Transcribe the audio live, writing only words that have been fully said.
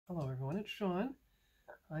everyone, it's Sean.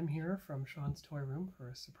 I'm here from Sean's Toy Room for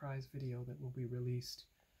a surprise video that will be released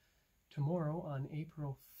tomorrow on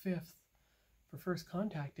April 5th for First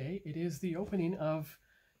Contact Day. It is the opening of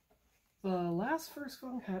the last First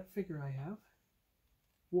Contact figure I have,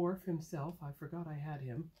 Worf himself. I forgot I had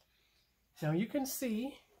him. Now you can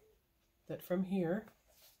see that from here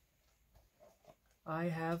I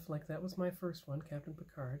have, like that was my first one, Captain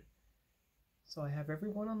Picard. So I have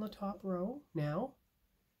everyone on the top row now,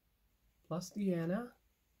 plus Deanna.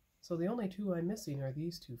 So the only two I'm missing are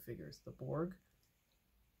these two figures, the Borg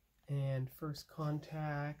and First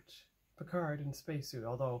Contact Picard in spacesuit.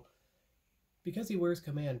 Although, because he wears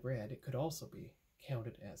command red, it could also be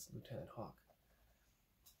counted as Lieutenant Hawk.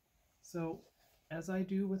 So, as I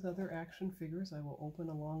do with other action figures, I will open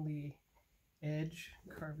along the edge,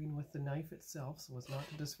 carving with the knife itself so as not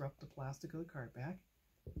to disrupt the plastic of the card back.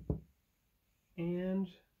 And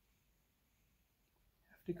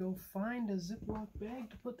have to go find a Ziploc bag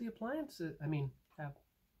to put the appliances, have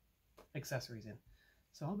accessories in.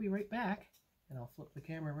 So I'll be right back, and I'll flip the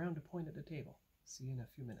camera around to point at the table. See you in a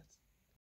few minutes.